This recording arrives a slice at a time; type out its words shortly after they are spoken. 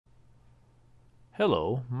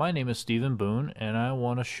Hello, my name is Stephen Boone, and I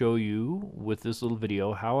want to show you with this little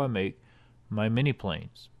video how I make my mini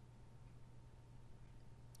planes.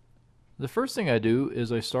 The first thing I do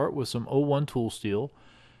is I start with some 01 tool steel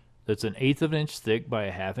that's an 1/8 of an inch thick by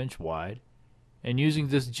a 1/2 inch wide, and using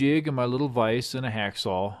this jig and my little vise and a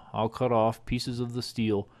hacksaw, I'll cut off pieces of the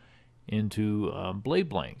steel into blade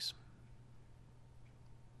blanks.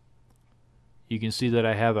 You can see that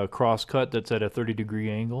I have a cross cut that's at a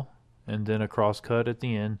 30-degree angle, and then a cross cut at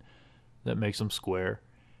the end that makes them square,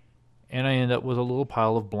 and I end up with a little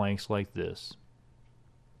pile of blanks like this.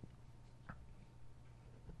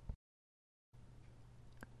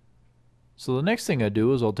 So the next thing I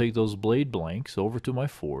do is I'll take those blade blanks over to my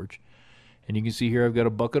forge, and you can see here I've got a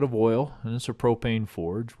bucket of oil, and it's a propane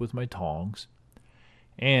forge with my tongs,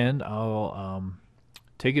 and I'll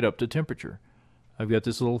take it up to temperature. I've got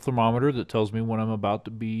this little thermometer that tells me when I'm about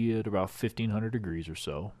to be at about 1500 degrees or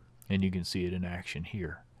so, and you can see it in action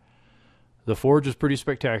here. The forge is pretty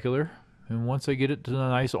spectacular, and once I get it to the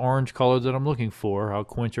nice orange color that I'm looking for, I'll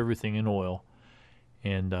quench everything in oil,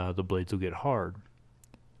 and the blades will get hard.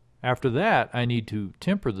 After that, I need to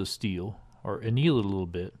temper the steel, or anneal it a little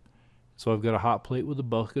bit. So I've got a hot plate with a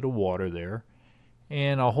bucket of water there,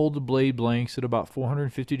 and I'll hold the blade blanks at about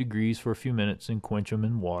 450 degrees for a few minutes and quench them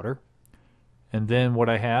in water. And then what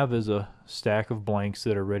I have is a stack of blanks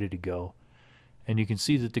that are ready to go, and you can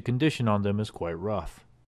see that the condition on them is quite rough.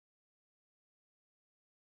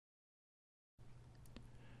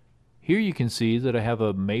 Here you can see that I have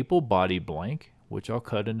a maple body blank, which I'll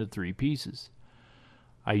cut into 3 pieces.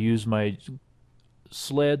 I use my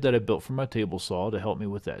sled that I built for my table saw to help me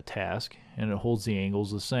with that task, and it holds the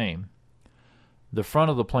angles the same. The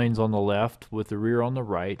front of the plane's on the left with the rear on the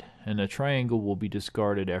right, and the triangle will be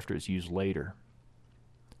discarded after it's used later.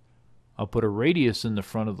 I'll put a radius in the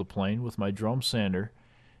front of the plane with my drum sander,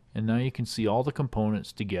 and now you can see all the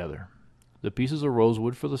components together. The pieces of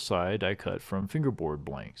rosewood for the side I cut from fingerboard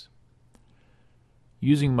blanks.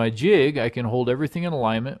 Using my jig, I can hold everything in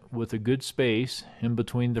alignment with a good space in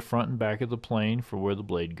between the front and back of the plane for where the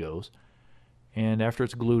blade goes. And after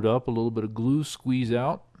it's glued up, a little bit of glue squeeze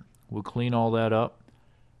out. We'll clean all that up,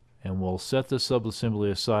 and we'll set the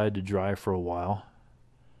subassembly aside to dry for a while,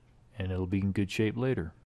 and it'll be in good shape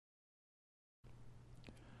later.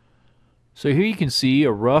 So here you can see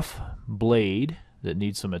a rough blade that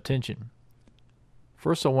needs some attention.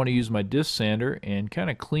 First I want to use my disc sander and kind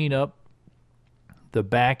of clean up the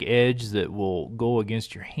back edge that will go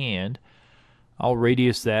against your hand. I'll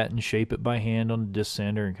radius that and shape it by hand on the disc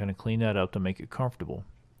sander and kind of clean that up to make it comfortable.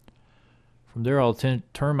 From there I'll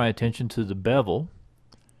turn my attention to the bevel,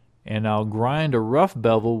 and I'll grind a rough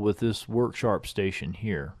bevel with this work sharp station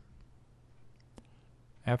here.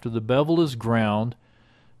 After the bevel is ground,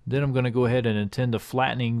 then I'm going to go ahead and attend to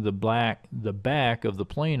flattening the back of the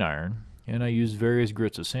plane iron, and I use various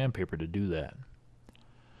grits of sandpaper to do that.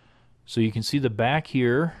 So you can see the back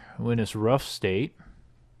here in its rough state,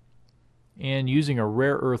 and using a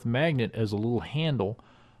rare earth magnet as a little handle,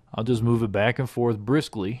 I'll just move it back and forth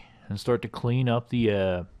briskly and start to clean up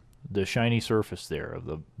the shiny surface there of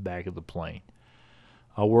the back of the plane.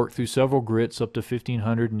 I'll work through several grits up to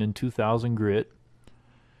 1500 and then 2000 grit,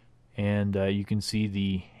 and you can see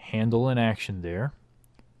the handle in action there.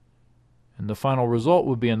 And the final result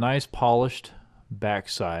would be a nice polished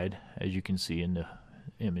backside, as you can see in the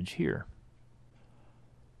image here.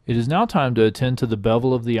 It is now time to attend to the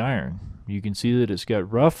bevel of the iron. You can see that it's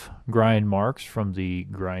got rough grind marks from the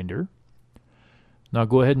grinder. Now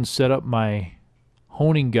go ahead and set up my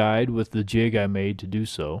honing guide with the jig I made to do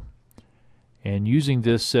so, and using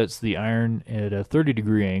this sets the iron at a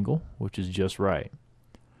 30-degree angle, which is just right.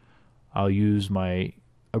 I'll use my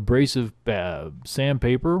abrasive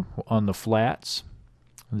sandpaper on the flats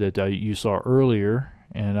that you saw earlier,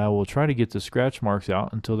 and I will try to get the scratch marks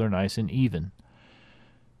out until they're nice and even.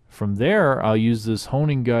 From there, I'll use this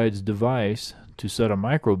honing guides device to set a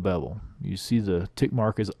micro bevel. You see the tick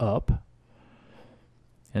mark is up,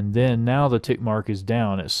 and then now the tick mark is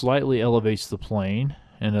down. It slightly elevates the plane,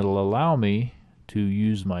 and it'll allow me to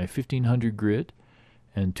use my 1500 grit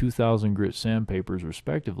and 2000 grit sandpapers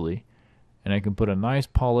respectively, and I can put a nice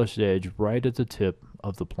polished edge right at the tip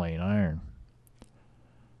of the plane iron.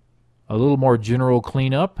 A little more general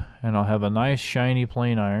cleanup, and I'll have a nice shiny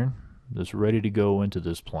plane iron that's ready to go into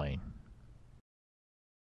this plane.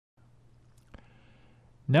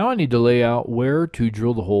 Now I need to lay out where to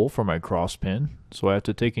drill the hole for my cross pin, so I have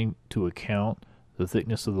to take into account the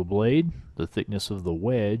thickness of the blade, the thickness of the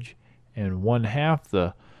wedge, and 1/2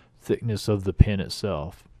 the thickness of the pin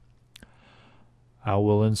itself. I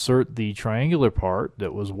will insert the triangular part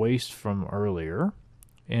that was waste from earlier,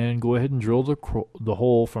 and go ahead and drill the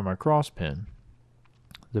hole for my cross pin.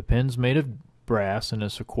 The pin's made of brass and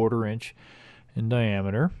it's a 1/4 inch in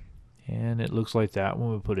diameter, and it looks like that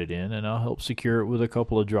when we put it in, and I'll help secure it with a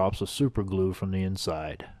couple of drops of super glue from the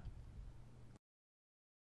inside.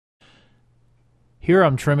 Here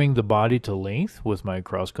I'm trimming the body to length with my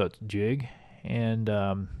crosscut jig, and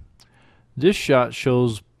this shot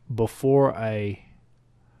shows before I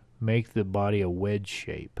make the body a wedge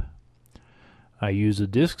shape. I use a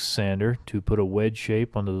disc sander to put a wedge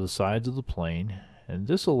shape onto the sides of the plane, and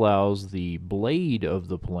this allows the blade of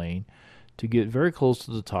the plane to get very close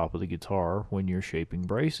to the top of the guitar when you're shaping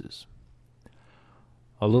braces.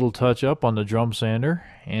 A little touch up on the drum sander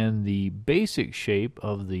and the basic shape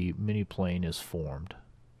of the mini plane is formed.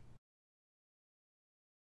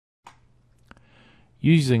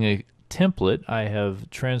 Using a template, I have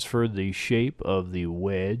transferred the shape of the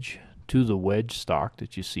wedge to the wedge stock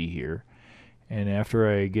that you see here, and after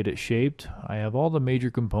I get it shaped, I have all the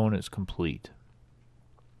major components complete.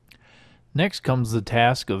 Next comes the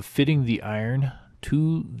task of fitting the iron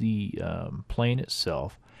to the plane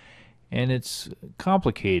itself, and it's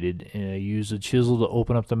complicated. I use a chisel to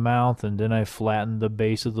open up the mouth, and then I flatten the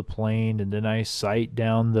base of the plane, and then I sight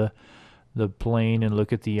down the plane and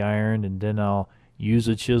look at the iron, and then I'll use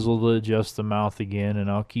a chisel to adjust the mouth again, and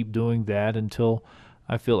I'll keep doing that until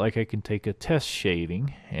I feel like I can take a test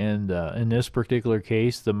shaving. And in this particular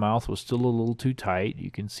case, the mouth was still a little too tight.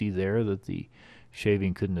 You can see there that the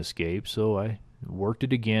shaving couldn't escape, so I worked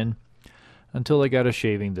it again until I got a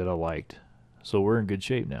shaving that I liked. So we're in good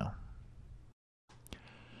shape now.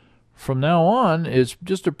 From now on, it's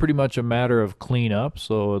just pretty much a matter of cleanup.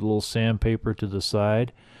 So a little sandpaper to the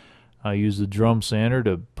side. I use the drum sander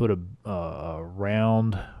to put a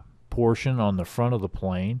round portion on the front of the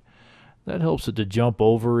plane. That helps it to jump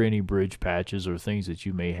over any bridge patches or things that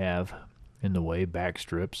you may have in the way, back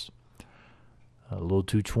strips. A little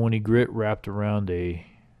 220 grit wrapped around a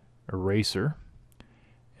eraser.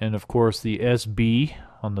 And of course the SB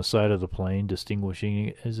on the side of the plane, distinguishing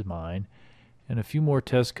it as mine. And a few more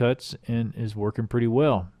test cuts, and is working pretty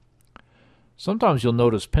well. Sometimes you'll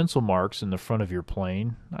notice pencil marks in the front of your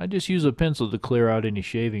plane. I just use a pencil to clear out any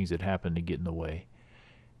shavings that happen to get in the way.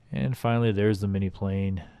 And finally, there's the mini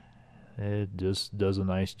plane. It just does a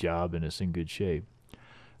nice job, and it's in good shape.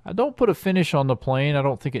 I don't put a finish on the plane. I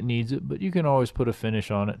don't think it needs it, but you can always put a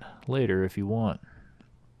finish on it later if you want.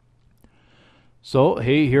 So,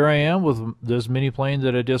 hey, here I am with this mini plane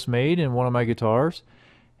that I just made in one of my guitars.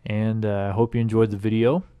 And I hope you enjoyed the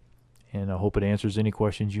video, and I hope it answers any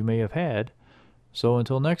questions you may have had. So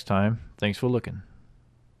until next time, thanks for looking.